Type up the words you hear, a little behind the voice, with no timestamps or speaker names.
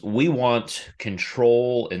We want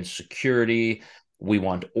control and security. We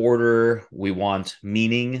want order. We want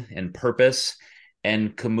meaning and purpose.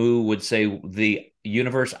 And Camus would say the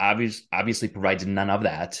universe obviously provides none of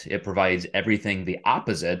that. It provides everything the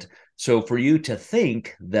opposite. So for you to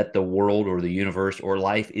think that the world or the universe or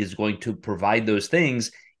life is going to provide those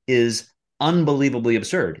things is unbelievably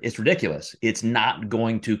absurd. It's ridiculous. It's not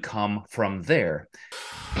going to come from there.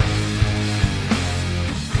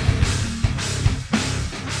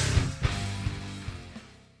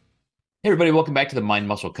 Hey, everybody, welcome back to the Mind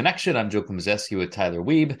Muscle Connection. I'm Joe Komazeski with Tyler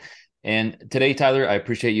Weeb. And today, Tyler, I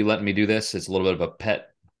appreciate you letting me do this. It's a little bit of a pet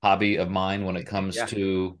hobby of mine when it comes Yeah.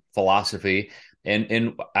 to philosophy.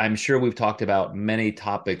 And I'm sure we've talked about many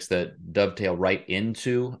topics that dovetail right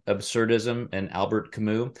into absurdism and Albert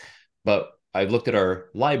Camus. But I've looked at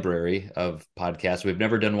our library of podcasts. We've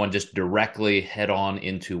never done one just directly head on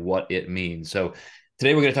into what it means. So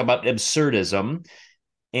today we're going to talk about absurdism.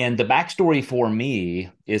 And the backstory for me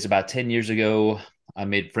is about 10 years ago, I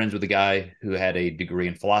made friends with a guy who had a degree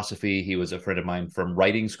in philosophy. He was a friend of mine from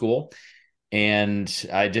writing school. And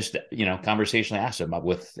I just, conversationally asked him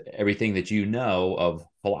with everything that you know of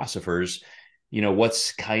philosophers,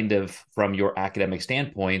 what's kind of from your academic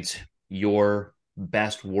standpoint, your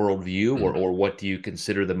best worldview, or what do you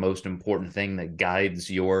consider the most important thing that guides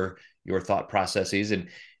your thought processes?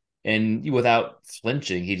 And without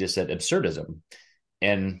flinching, he just said absurdism.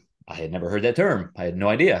 And I had never heard that term. I had no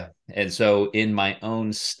idea. And so in my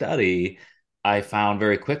own study, I found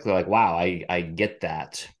very quickly, like, wow, I get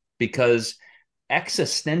that. Because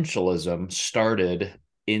existentialism started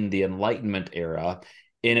in the Enlightenment era,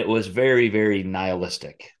 and it was very, very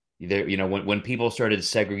nihilistic. There, when people started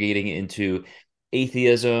segregating into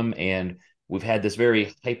atheism, and we've had this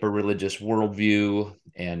very hyper religious worldview,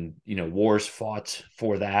 and wars fought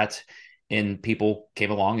for that, and people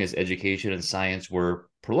came along as education and science were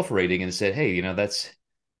proliferating and said, hey, that's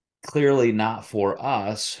clearly not for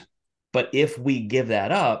us. But if we give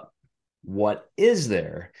that up, what is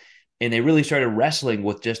there? And they really started wrestling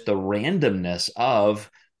with just the randomness of,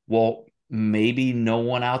 well, maybe no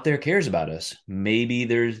one out there cares about us. Maybe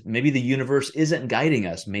the universe isn't guiding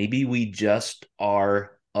us. Maybe we just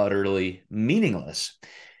are utterly meaningless.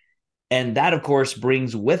 And that, of course,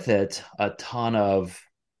 brings with it a ton of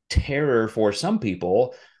terror for some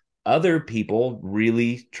people. Other people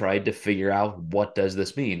really tried to figure out, what does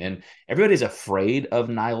this mean? And everybody's afraid of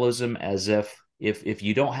nihilism, as if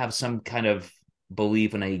you don't have some kind of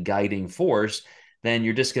belief in a guiding force, then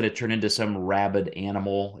you're just going to turn into some rabid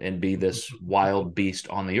animal and be this wild beast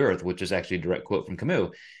on the earth, which is actually a direct quote from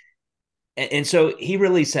Camus. And so he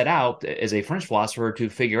really set out as a French philosopher to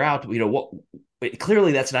figure out, what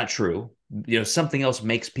clearly that's not true. Something else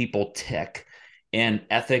makes people tick, and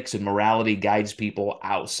ethics and morality guides people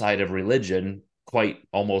outside of religion, quite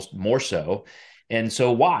almost more so. And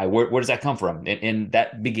so why? Where does that come from? And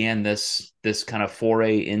that began this kind of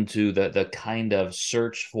foray into the kind of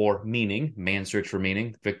search for meaning, man's search for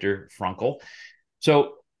meaning, Viktor Frankl.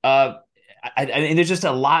 So and there's just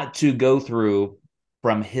a lot to go through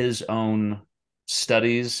from his own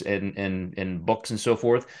studies and books and so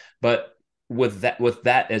forth. But with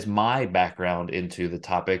that as my background into the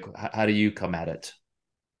topic, how do you come at it?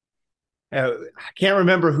 I can't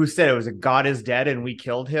remember who said it. Was it God is dead and we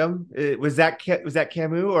killed him? Was that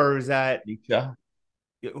Camus or was that Nietzsche.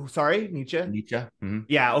 sorry, Nietzsche? Nietzsche. Mm-hmm.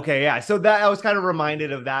 Yeah, okay, yeah. So that I was kind of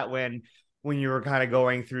reminded of that when you were kind of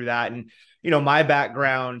going through that. And my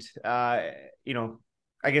background, I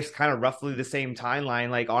guess kind of roughly the same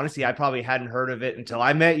timeline. Like honestly, I probably hadn't heard of it until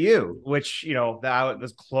I met you, which that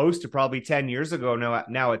was close to probably 10 years ago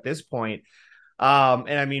now at this point. And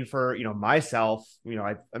I mean, for myself,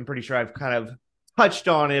 I'm pretty sure I've kind of touched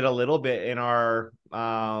on it a little bit in our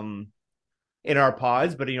pods,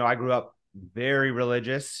 but I grew up very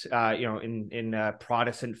religious, in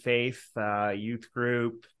Protestant faith, youth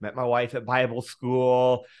group. Met my wife at Bible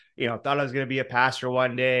school. Thought I was going to be a pastor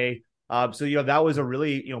one day. So that was a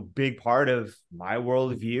really big part of my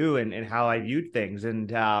worldview and how I viewed things. And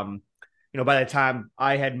by the time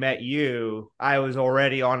I had met you, I was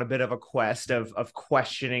already on a bit of a quest of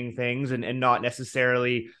questioning things and not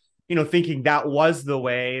necessarily, thinking that was the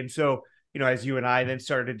way. And so, as you and I then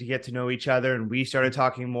started to get to know each other and we started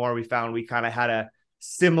talking more, we found we kind of had a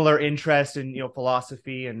similar interest in,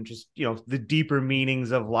 philosophy and just, the deeper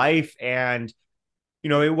meanings of life. And,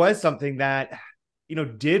 it was something that,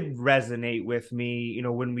 did resonate with me,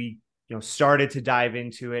 when we, started to dive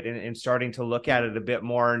into it and starting to look at it a bit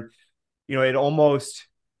more. And it almost,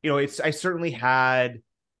 I certainly had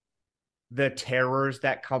the terrors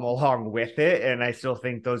that come along with it. And I still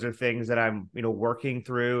think those are things that I'm, working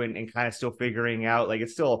through and kind of still figuring out. Like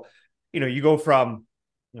it's still, you go from,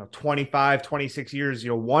 25, 26 years,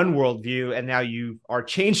 one worldview, and now you are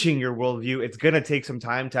changing your worldview. It's going to take some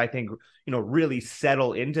time to, I think, really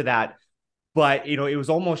settle into that. But, it was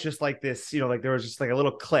almost just like this, like there was just like a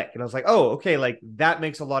little click. And I was like, oh, okay, like that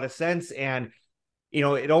makes a lot of sense. And,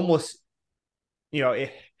 it almost,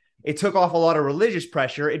 it took off a lot of religious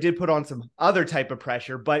pressure. It did put on some other type of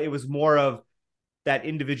pressure, but it was more of that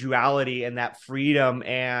individuality and that freedom,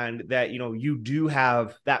 and that you do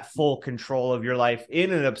have that full control of your life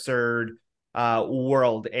in an absurd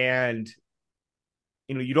world. And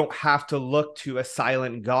you don't have to look to a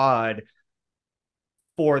silent God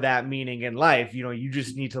for that meaning in life. You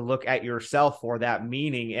just need to look at yourself for that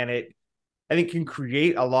meaning, and it, I think, can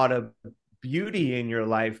create a lot of beauty in your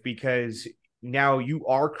life, because now you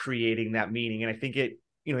are creating that meaning. And I think it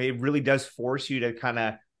really does force you to kind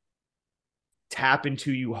of tap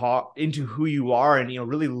into who you are, and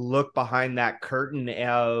really look behind that curtain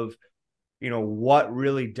of what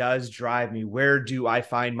really does drive me. Where do I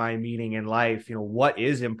find my meaning in life? What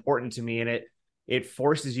is important to me? And it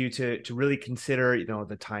forces you to really consider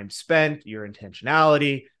the time spent, your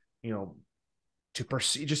intentionality, to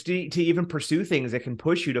pursue, just to even pursue things that can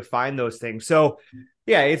push you to find those things. So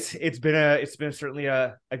yeah, it's been certainly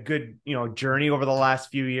a good journey over the last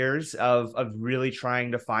few years of really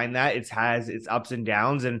trying to find that. It has its ups and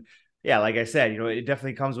downs, and yeah, like I said, it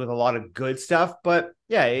definitely comes with a lot of good stuff, but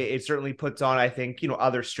yeah, it certainly puts on, I think,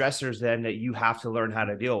 other stressors then that you have to learn how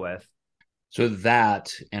to deal with. So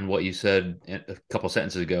that, and what you said a couple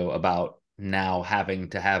sentences ago about now having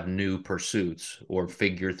to have new pursuits or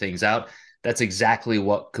figure things out, that's exactly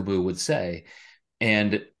what Camus would say.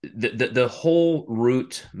 And the whole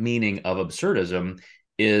root meaning of absurdism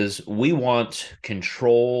is we want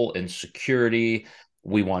control and security,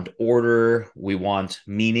 we want order, we want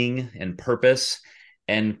meaning and purpose.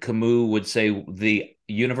 And Camus would say the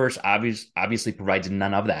universe obviously provides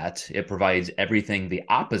none of that. It provides everything the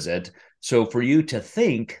opposite. So for you to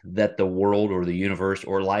think that the world or the universe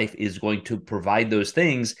or life is going to provide those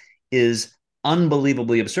things is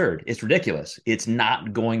unbelievably absurd. It's ridiculous. It's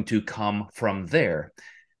not going to come from there.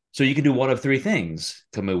 So you can do one of three things,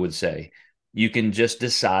 Camus would say. You can just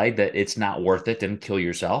decide that it's not worth it and kill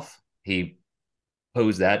yourself. He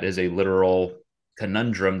posed that as a literal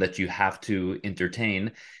conundrum that you have to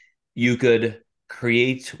entertain. You could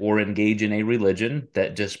create or engage in a religion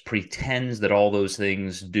that just pretends that all those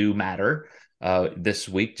things do matter. This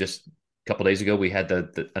week, just a couple days ago, we had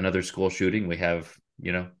another school shooting. We have,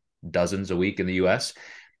 dozens a week in the US.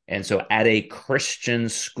 And so at a Christian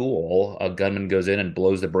school, a gunman goes in and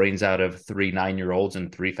blows the brains out of 3 9-year-olds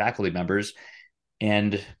and 3 faculty members.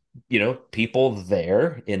 And, people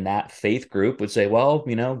there in that faith group would say, well,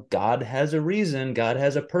 God has a reason, God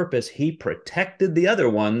has a purpose. He protected the other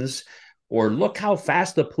ones, or look how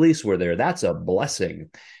fast the police were there. That's a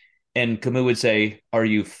blessing. And Camus would say, are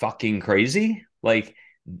you fucking crazy? Like,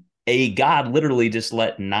 a God literally just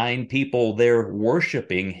let 9 people there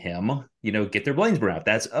worshiping him, get their brains burned out.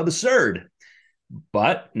 That's absurd.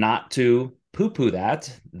 But not to poo-poo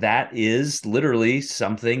that. That is literally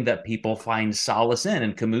something that people find solace in.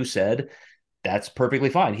 And Camus said, that's perfectly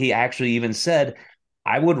fine. He actually even said,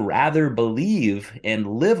 I would rather believe and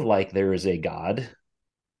live like there is a God,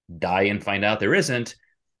 die and find out there isn't,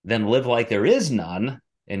 than live like there is none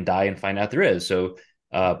and die and find out there is. So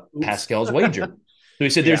Oops. Pascal's wager. So he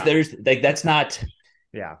said, Yeah. there's like, that's not,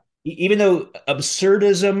 Yeah. even though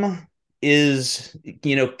absurdism is,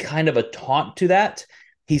 kind of a taunt to that,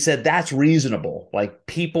 he said that's reasonable. Like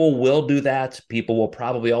people will do that. People will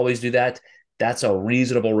probably always do that. That's a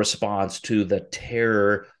reasonable response to the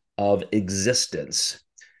terror of existence.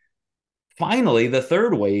 Finally, the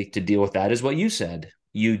third way to deal with that is what you said.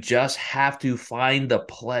 You just have to find the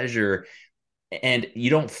pleasure, and you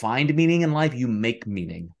don't find meaning in life, you make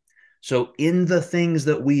meaning. So in the things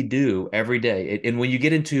that we do every day, and when you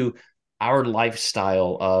get into our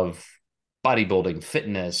lifestyle of bodybuilding,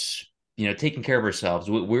 fitness, taking care of ourselves,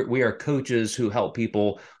 we are coaches who help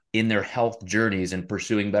people in their health journeys and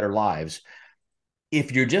pursuing better lives.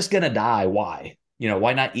 If you're just going to die, why?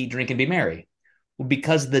 Why not eat, drink, and be merry? Well,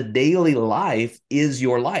 because the daily life is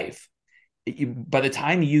your life. By the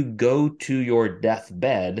time you go to your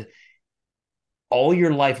deathbed, all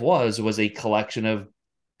your life was a collection of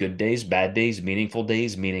good days, bad days, meaningful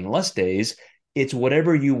days, meaningless days. It's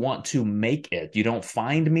whatever you want to make it. You don't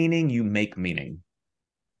find meaning, you make meaning.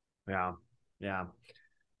 Yeah. Yeah.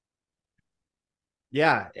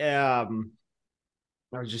 Yeah.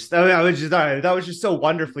 that was just so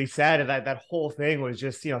wonderfully said. And that whole thing was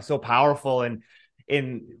just, so powerful. And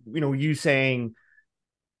you saying,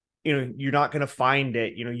 you're not going to find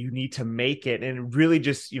it, you need to make it. And really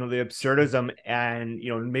just, the absurdism and,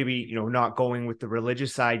 maybe, not going with the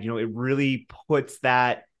religious side, it really puts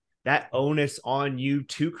that onus on you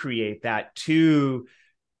to create that, to,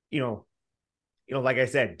 you know, like I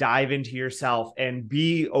said, dive into yourself and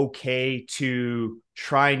be okay to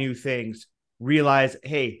try new things. Realize,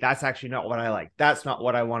 hey, that's actually not what I like. That's not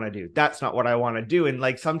what I want to do. That's not what I want to do. And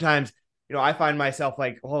like sometimes, I find myself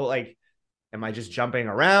like, oh, like, am I just jumping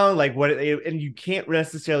around? Like what? And you can't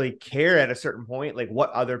necessarily care at a certain point, like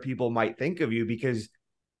what other people might think of you, because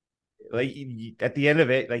like at the end of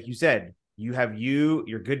it, like you said, you have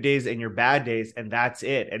your good days and your bad days, and that's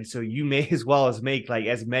it. And so you may as well as make like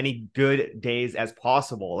as many good days as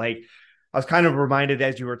possible. Like I was kind of reminded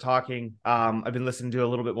as you were talking, I've been listening to a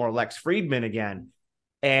little bit more Lex Friedman again.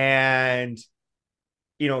 And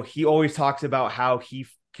he always talks about how he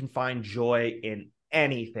can find joy in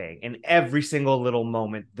anything, in every single little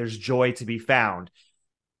moment. There's joy to be found.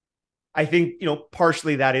 I think,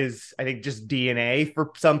 partially that is, I think, just DNA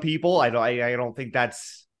for some people. I don't think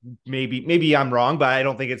that's, maybe I'm wrong, but I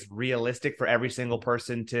don't think it's realistic for every single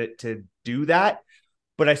person to do that.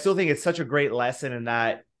 But I still think it's such a great lesson in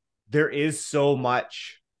that there is so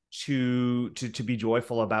much to be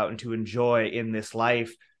joyful about and to enjoy in this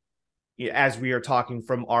life, as we are talking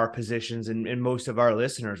from our positions, and most of our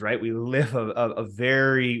listeners, right? We live a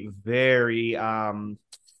very, very I'm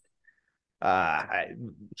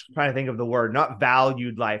trying to think of the word, not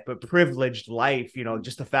valued life, but privileged life.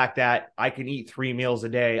 Just the fact that I can eat 3 meals a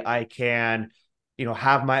day, I can,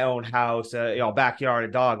 have my own house, backyard,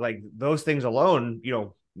 a dog, like those things alone,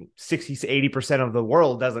 60 to 80% of the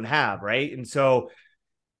world doesn't have, right? And so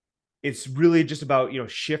it's really just about,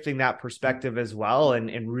 shifting that perspective as well,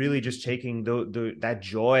 and really just taking that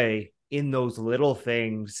joy in those little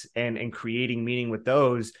things, and creating meaning with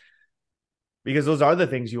those, because those are the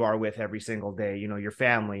things you are with every single day, your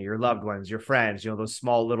family, your loved ones, your friends, those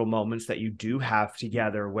small little moments that you do have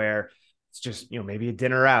together, where it's just, maybe a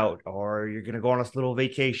dinner out, or you're going to go on a little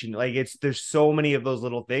vacation. Like there's so many of those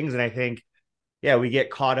little things. And I think, yeah, we get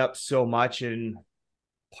caught up so much in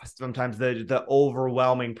sometimes the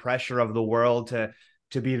overwhelming pressure of the world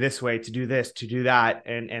to be this way, to do this, to do that,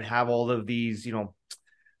 and have all of these,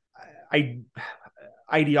 I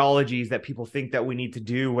ideologies that people think that we need to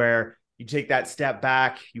do, where you take that step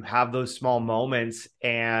back, you have those small moments,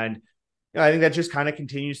 and I think that just kind of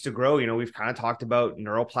continues to grow. We've kind of talked about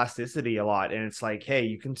neuroplasticity a lot, and it's like, hey,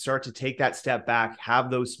 you can start to take that step back, have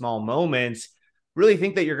those small moments, really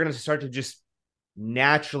think that you're going to start to just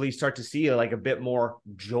naturally start to see like a bit more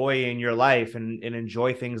joy in your life, and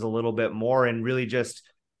enjoy things a little bit more, and really just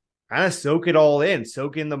kind of soak it all in,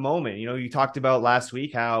 soak in the moment. You talked about last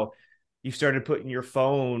week how you started putting your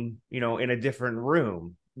phone, in a different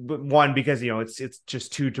room. But one, because it's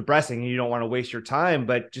just too depressing and you don't want to waste your time,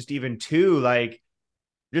 but just even two, like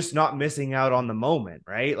just not missing out on the moment,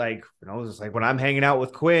 right? Like, it's like when I'm hanging out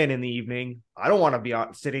with Quinn in the evening, I don't want to be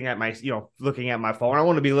sitting at my, looking at my phone. I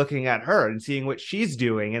want to be looking at her and seeing what she's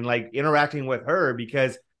doing, and like interacting with her,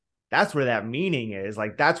 because that's where that meaning is.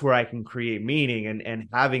 Like, that's where I can create meaning, and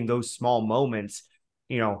having those small moments,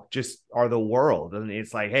 just are the world. And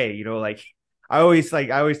it's like, hey, like, I always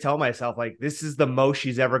tell myself, like, this is the most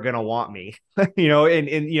she's ever going to want me,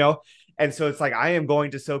 and so it's like, I am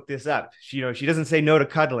going to soak this up. She doesn't say no to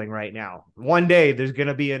cuddling right now. One day there's going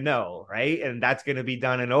to be a no, right? And that's going to be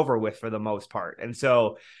done and over with for the most part. And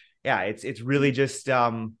so, yeah, it's really just,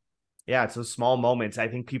 yeah, it's those small moments. I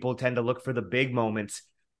think people tend to look for the big moments,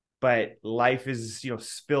 but life is,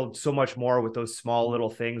 filled so much more with those small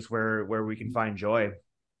little things where we can find joy.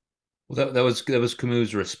 Well, that was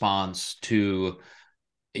Camus' response to,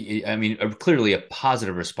 I mean, clearly a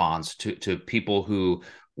positive response to people who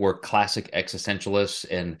were classic existentialists.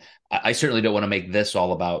 And I certainly don't want to make this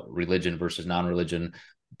all about religion versus non-religion,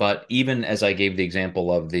 but even as I gave the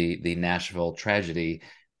example of the Nashville tragedy,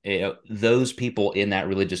 those people in that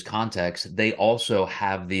religious context, they also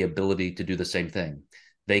have the ability to do the same thing.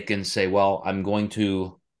 They can say, well, I'm going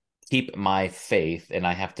to keep my faith, and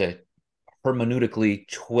I have to hermeneutically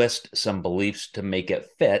twist some beliefs to make it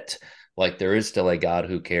fit. Like, there is still a God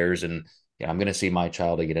who cares, and I'm going to see my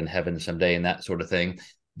child again in heaven someday, and that sort of thing.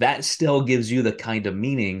 That still gives you the kind of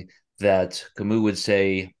meaning that Camus would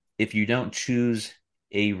say, if you don't choose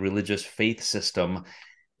a religious faith system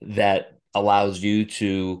that allows you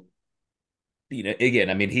to, again,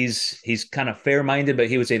 I mean, he's kind of fair-minded, but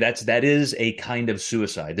he would say that is a kind of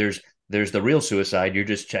suicide. There's the real suicide, you're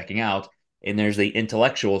just checking out, And there's the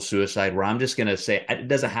intellectual suicide where I'm just going to say it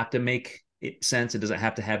doesn't have to make sense. It doesn't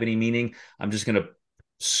have to have any meaning. I'm just going to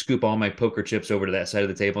scoop all my poker chips over to that side of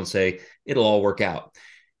the table and say it'll all work out.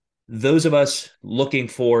 Those of us looking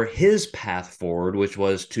for his path forward, which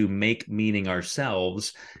was to make meaning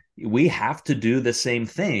ourselves, we have to do the same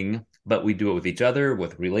thing, but we do it with each other,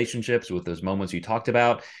 with relationships, with those moments you talked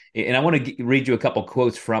about. And I want to read you a couple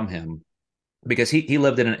quotes from him because he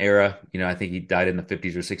lived in an era, I think he died in the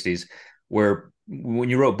 50s or 60s, where when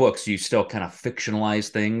you wrote books, you still kind of fictionalized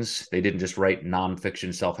things. They didn't just write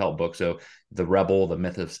nonfiction self-help books. So The Rebel, The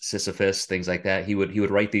Myth of Sisyphus, things like that. He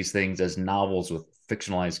would write these things as novels with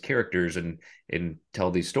fictionalized characters and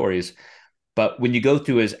tell these stories. But when you go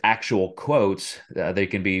through his actual quotes, they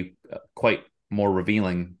can be quite more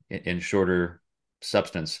revealing in shorter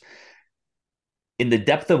substance. In the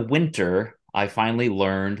depth of winter, I finally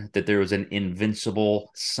learned that there was an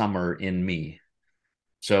invincible summer in me.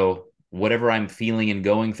 So whatever I'm feeling and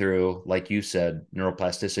going through, like you said,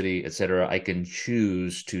 neuroplasticity, et cetera, I can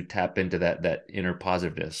choose to tap into that inner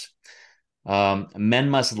positiveness. Men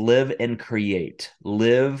must live and create,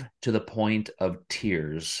 live to the point of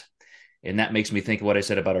tears. And that makes me think of what I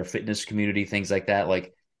said about our fitness community, things like that.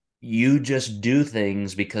 Like you just do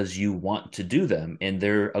things because you want to do them and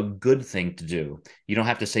they're a good thing to do. You don't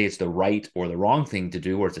have to say it's the right or the wrong thing to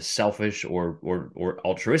do, or it's a selfish or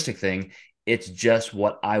altruistic thing. It's just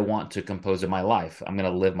what I want to compose in my life. I'm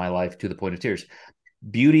going to live my life to the point of tears.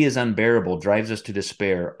 Beauty is unbearable, drives us to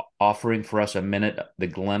despair, offering for us a minute the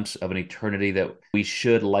glimpse of an eternity that we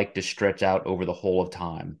should like to stretch out over the whole of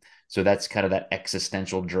time. So that's kind of that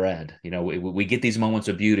existential dread. We get these moments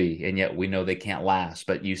of beauty, and yet we know they can't last,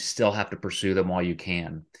 but you still have to pursue them while you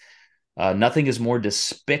can. Nothing is more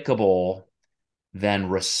despicable than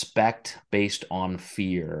respect based on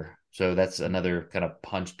fear. So that's another kind of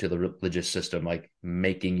punch to the religious system, like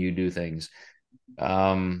making you do things.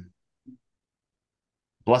 Blessed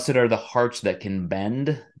are the hearts that can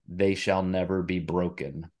bend, they shall never be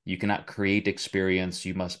broken. You cannot create experience,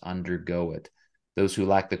 you must undergo it. Those who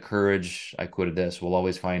lack the courage, I quoted this, will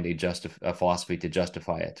always find a philosophy to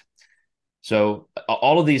justify it. So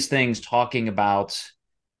all of these things talking about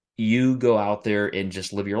you go out there and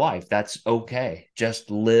just live your life. That's okay.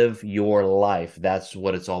 Just live your life. That's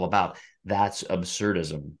what it's all about. That's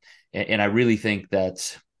absurdism. And I really think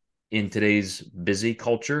that in today's busy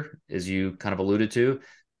culture, as you kind of alluded to,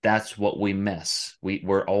 that's what we miss.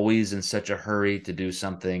 We're always in such a hurry to do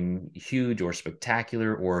something huge or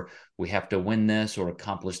spectacular, or we have to win this or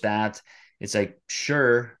accomplish that. It's like,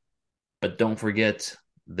 sure, but don't forget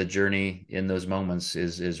the journey in those moments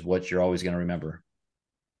is what you're always going to remember.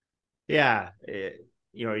 Yeah.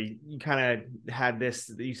 You kind of had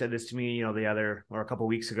this, you said this to me, the other or a couple of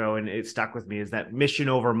weeks ago, and it stuck with me, is that mission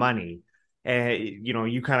over money. And,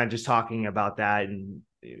 you kind of just talking about that. And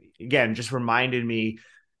again, just reminded me,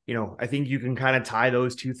 I think you can kind of tie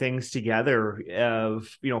those two things together of,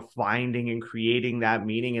 finding and creating that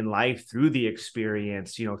meaning in life through the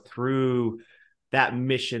experience, through that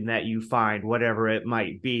mission that you find, whatever it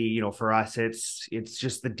might be. For us, it's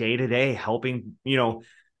just the day to day helping Joe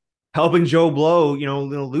Blow,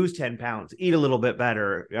 lose 10 pounds, eat a little bit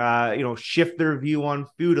better, shift their view on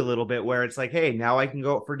food a little bit, where it's like, hey, now I can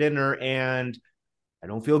go out for dinner and I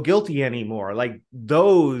don't feel guilty anymore. Like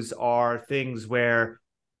those are things where,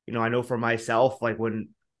 I know for myself, like when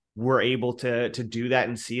we're able to do that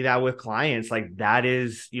and see that with clients, like that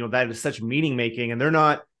is such meaning making, and they're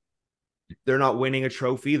not winning a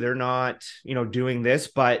trophy. They're not, doing this,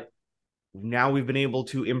 but now we've been able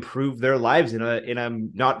to improve their lives in a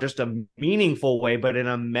not just a meaningful way, but in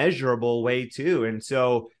a measurable way too. And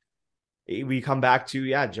so we come back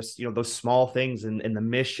to, just, those small things and the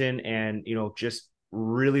mission, and, just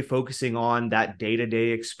really focusing on that day-to-day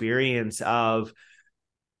experience of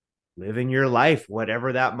living your life,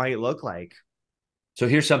 whatever that might look like. So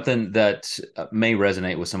here's something that may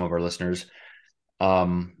resonate with some of our listeners.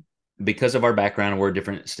 Um, because of our background, we're at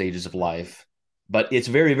different stages of life, but it's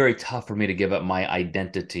very, very tough for me to give up my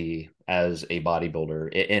identity as a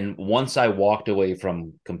bodybuilder. And once I walked away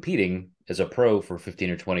from competing as a pro for 15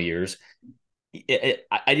 or 20 years,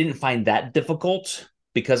 I didn't find that difficult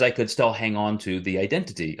because I could still hang on to the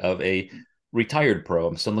identity of a retired pro.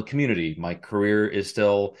 I'm still in the community. My career is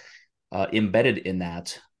still embedded in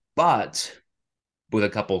that. But with a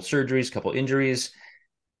couple surgeries, couple injuries,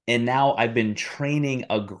 and now I've been training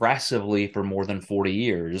aggressively for more than 40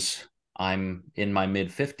 years. I'm in my mid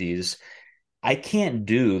 50s. I can't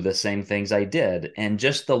do the same things I did. And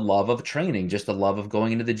just the love of training, just the love of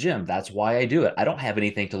going into the gym. That's why I do it. I don't have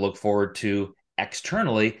anything to look forward to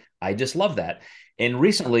externally. I just love that. And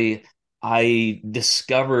recently, I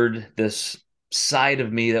discovered this side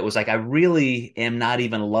of me that was like, I really am not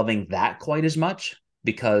even loving that quite as much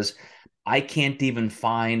because I can't even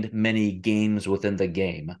find many games within the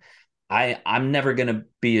game. I'm never gonna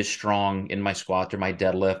be as strong in my squat or my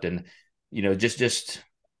deadlift, and just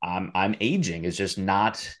I'm aging. It's just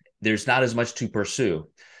not there's not as much to pursue.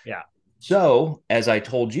 Yeah. So as I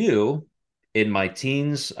told you, in my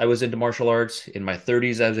teens I was into martial arts. In my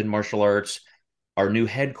 30s I was in martial arts. Our new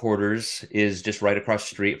headquarters is just right across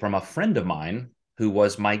the street from a friend of mine who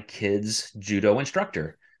was my kid's judo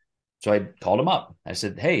instructor. So I called him up. I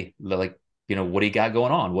said, "Hey, like, what do you got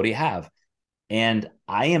going on? What do you have?" And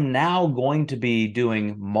I am now going to be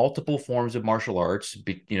doing multiple forms of martial arts,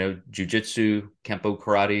 jujitsu, kempo,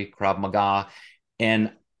 karate, krav maga,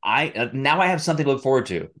 and I now I have something to look forward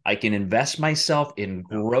to. I can invest myself in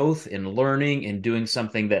Yeah. growth, in learning, in doing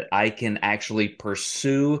something that I can actually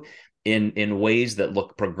pursue in ways that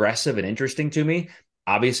look progressive and interesting to me.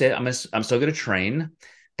 Obviously, I'm still going to train.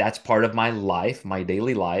 That's part of my life, my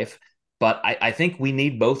daily life. But I think we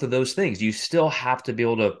need both of those things. You still have to be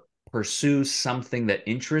able to pursue something that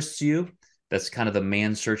interests you. That's kind of the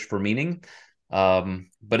man's search for meaning. But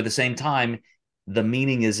at the same time, the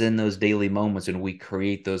meaning is in those daily moments, and we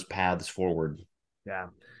create those paths forward. Yeah.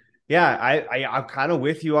 Yeah. I'm kind of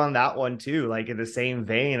with you on that one too. Like in the same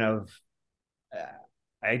vein of, uh,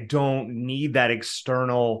 I don't need that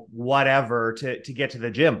external whatever to get to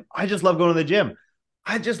the gym. I just love going to the gym.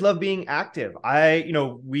 I just love being active.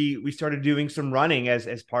 We started doing some running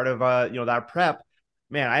as part of that prep.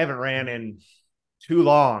 Man, I haven't ran in too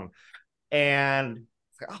long, and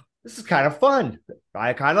oh, this is kind of fun.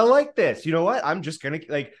 I kind of like this. You know what? I'm just gonna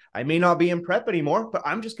like. I may not be in prep anymore, but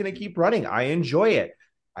I'm just gonna keep running. I enjoy it.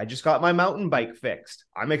 I just got my mountain bike fixed.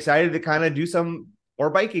 I'm excited to kind of do some more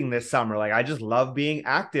biking this summer. Like I just love being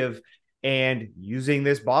active and using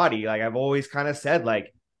this body. Like I've always kind of said,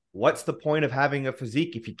 like, what's the point of having a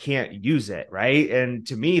physique if you can't use it, right? And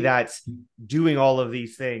to me, that's doing all of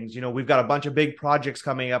these things. We've got a bunch of big projects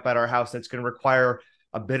coming up at our house that's going to require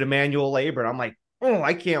a bit of manual labor. And I'm like, oh,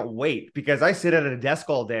 I can't wait because I sit at a desk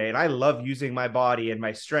all day and I love using my body and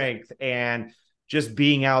my strength and just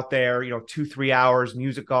being out there, 2, 3 hours,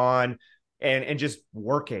 music on, and just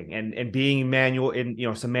working and being manual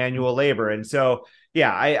in, some manual labor. And so,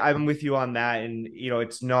 yeah, I'm with you on that. And,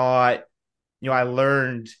 it's not, I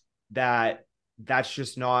learned that that's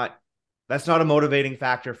just not, that's not a motivating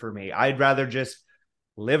factor for me. I'd rather just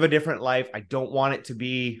live a different life. I don't want it to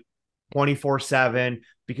be 24/7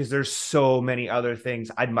 because there's so many other things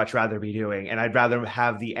I'd much rather be doing. And I'd rather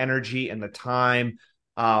have the energy and the time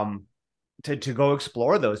um, to go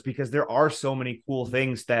explore those because there are so many cool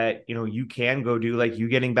things that, you can go do, like you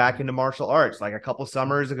getting back into martial arts. Like a couple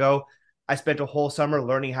summers ago, I spent a whole summer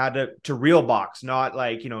learning how to real box, not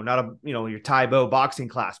like, not a, your Taibo boxing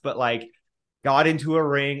class, but like got into a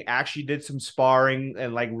ring, actually did some sparring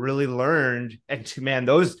and like really learned. And to, man,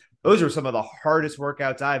 those are some of the hardest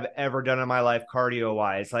workouts I've ever done in my life, cardio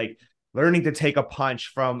wise. Like learning to take a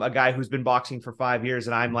punch from a guy who's been boxing for 5 years,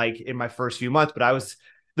 and I'm like in my first few months, but I was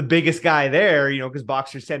the biggest guy there, because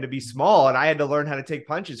boxers tend to be small, and I had to learn how to take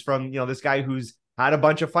punches from this guy who's had a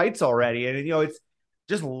bunch of fights already, and it's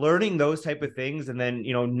just learning those type of things, and then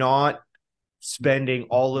not spending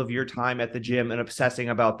all of your time at the gym and obsessing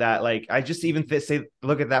about that. Like I just even say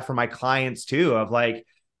look at that for my clients too, of like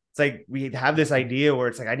it's like we have this idea where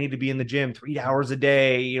it's like I need to be in the gym 3 hours a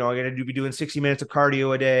day, I gotta be doing 60 minutes of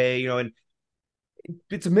cardio a day, and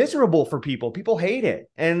it's miserable for people. People hate it.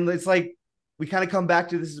 And it's like we kind of come back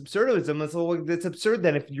to this absurdism. It's, well, it's absurd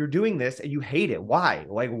then if you're doing this and you hate it. Why?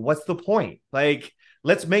 Like, what's the point? Like,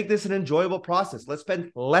 let's make this an enjoyable process. Let's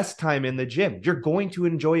spend less time in the gym. You're going to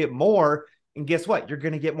enjoy it more. And guess what? You're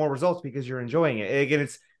going to get more results because you're enjoying it. Again,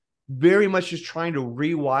 it's very much just trying to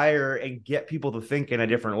rewire and get people to think in a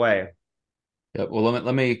different way. Yeah, well,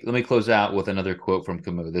 let me close out with another quote from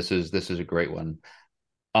Camus. This is a great one.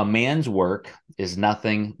 A man's work is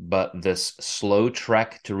nothing but this slow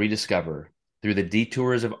trek to rediscover through the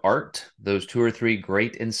detours of art those two or three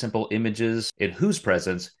great and simple images in whose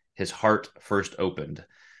presence his heart first opened.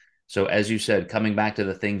 So, as you said, coming back to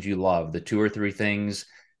the things you love, the two or three things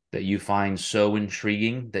that you find so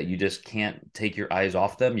intriguing that you just can't take your eyes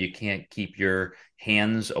off them, you can't keep your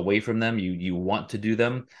hands away from them, you want to do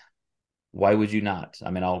them. Why would you not?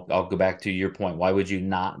 I mean, I'll go back to your point. Why would you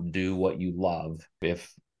not do what you love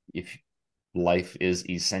if life is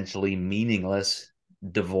essentially meaningless,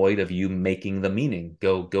 devoid of you making the meaning?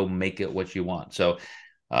 Go make it what you want. So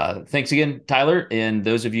Thanks again, Tyler, and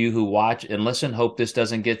those of you who watch and listen. Hope this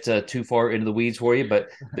doesn't get too far into the weeds for you, but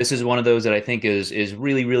this is one of those that I think is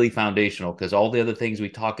really really foundational, because all the other things we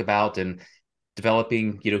talk about and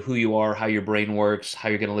developing, who you are, how your brain works, how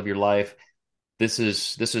you're going to live your life. This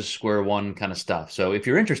is square one kind of stuff. So if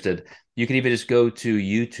you're interested, you can even just go to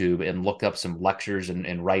YouTube and look up some lectures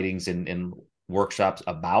and writings and workshops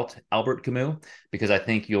about Albert Camus, because I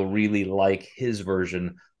think you'll really like his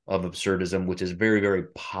version of absurdism, which is very, very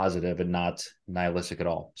positive and not nihilistic at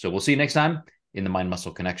all. So we'll see you next time in the Mind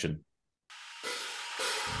Muscle Connection.